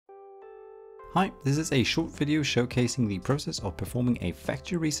Hi, this is a short video showcasing the process of performing a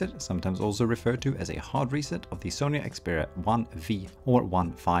factory reset, sometimes also referred to as a hard reset of the Sony Xperia 1V or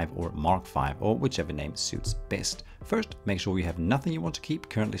 1.5 or Mark V, or whichever name suits best. First, make sure you have nothing you want to keep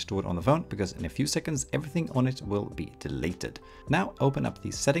currently stored on the phone, because in a few seconds everything on it will be deleted. Now open up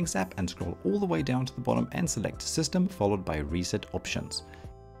the Settings app and scroll all the way down to the bottom and select System followed by Reset Options.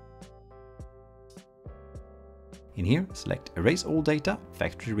 In here, select Erase All Data,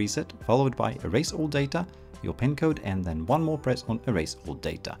 Factory Reset, followed by Erase All Data, your PIN code, and then one more press on Erase All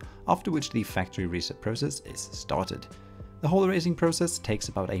Data, after which the factory reset process is started. The whole erasing process takes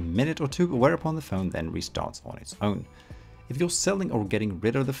about a minute or two, whereupon the phone then restarts on its own. If you're selling or getting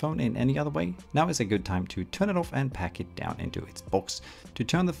rid of the phone in any other way, now is a good time to turn it off and pack it down into its box. To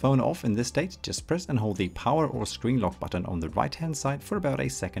turn the phone off in this state, just press and hold the power or screen lock button on the right hand side for about a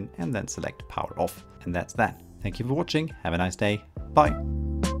second and then select power off. And that's that. Thank you for watching, have a nice day, bye!